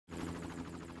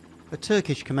A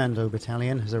Turkish commando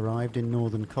battalion has arrived in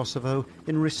northern Kosovo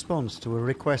in response to a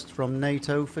request from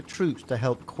NATO for troops to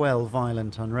help quell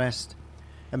violent unrest.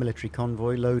 A military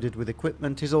convoy loaded with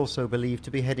equipment is also believed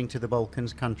to be heading to the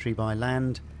Balkans country by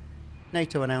land.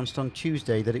 NATO announced on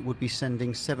Tuesday that it would be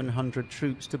sending 700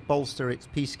 troops to bolster its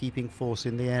peacekeeping force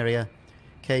in the area.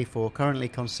 KFOR currently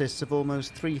consists of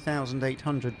almost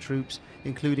 3,800 troops,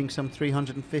 including some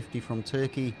 350 from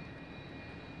Turkey.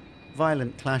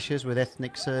 Violent clashes with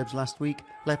ethnic Serbs last week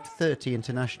left 30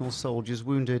 international soldiers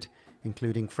wounded,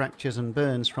 including fractures and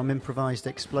burns from improvised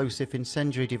explosive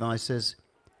incendiary devices.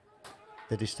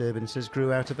 The disturbances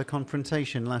grew out of a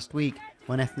confrontation last week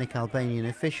when ethnic Albanian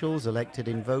officials, elected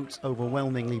in votes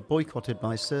overwhelmingly boycotted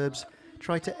by Serbs,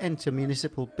 tried to enter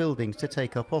municipal buildings to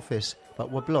take up office,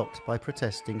 but were blocked by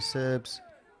protesting Serbs.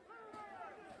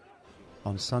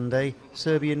 On Sunday,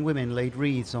 Serbian women laid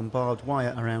wreaths on barbed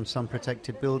wire around some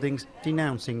protected buildings,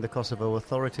 denouncing the Kosovo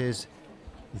authorities.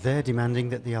 They're demanding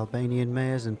that the Albanian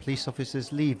mayors and police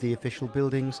officers leave the official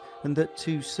buildings and that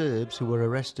 2 Serbs who were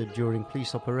arrested during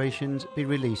police operations be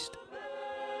released.